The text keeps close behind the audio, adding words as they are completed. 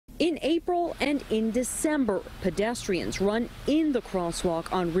In April and in December, pedestrians run in the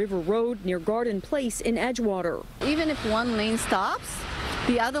crosswalk on River Road near Garden Place in Edgewater. Even if one lane stops,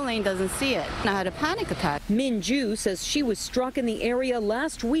 the other lane doesn't see it. I had a panic attack. Min Ju says she was struck in the area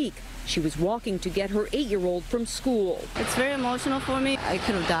last week. She was walking to get her 8-year-old from school. It's very emotional for me. I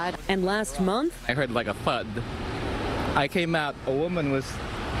could have died. And last month, I heard like a thud. I came out, a woman was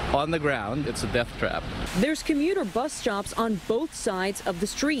on the ground. It's a death trap. There's commuter bus stops on both sides of the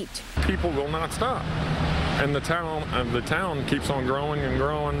street. People will not stop. And the town keeps on growing and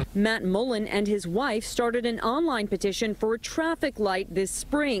growing. Matt Mullen and his wife started an online petition for a traffic light this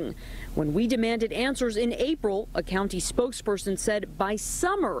spring. When we demanded answers in April, a county spokesperson said by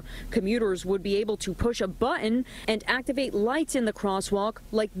summer, commuters would be able to push a button and activate lights in the crosswalk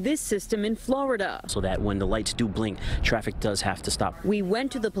like this system in Florida. So that when the lights do blink, traffic does have to stop. We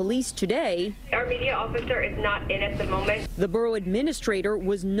went to the police today. Our media officer is not in at the moment. The borough administrator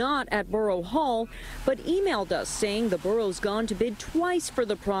was not at Borough Hall, but emailed us saying the borough's gone to bid twice for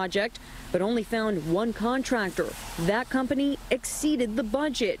the project, but only found one contractor. That company exceeded the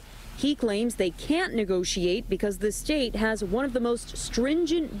budget. He claims they can't negotiate because the state has one of the most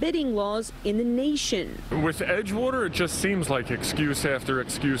stringent bidding laws in the nation. With Edgewater, it just seems like excuse after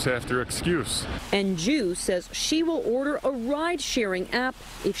excuse after excuse. And Ju says she will order a ride-sharing app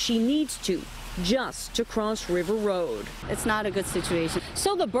if she needs to, just to cross River Road. It's not a good situation.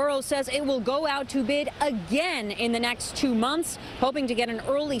 So the borough says it will go out to bid again in the next 2 months, hoping to get an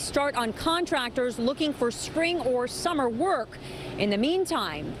early start on contractors looking for spring or summer work. In the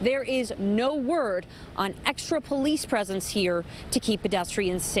meantime, there is no word on extra police presence here to keep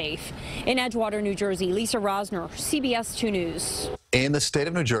pedestrians safe. In Edgewater, New Jersey, Lisa Rozner, CBS 2 News. In the state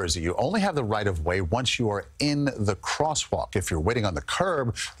of New Jersey, you only have the right of way once you are in the crosswalk. If you're waiting on the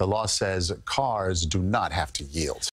curb, the law says cars do not have to yield.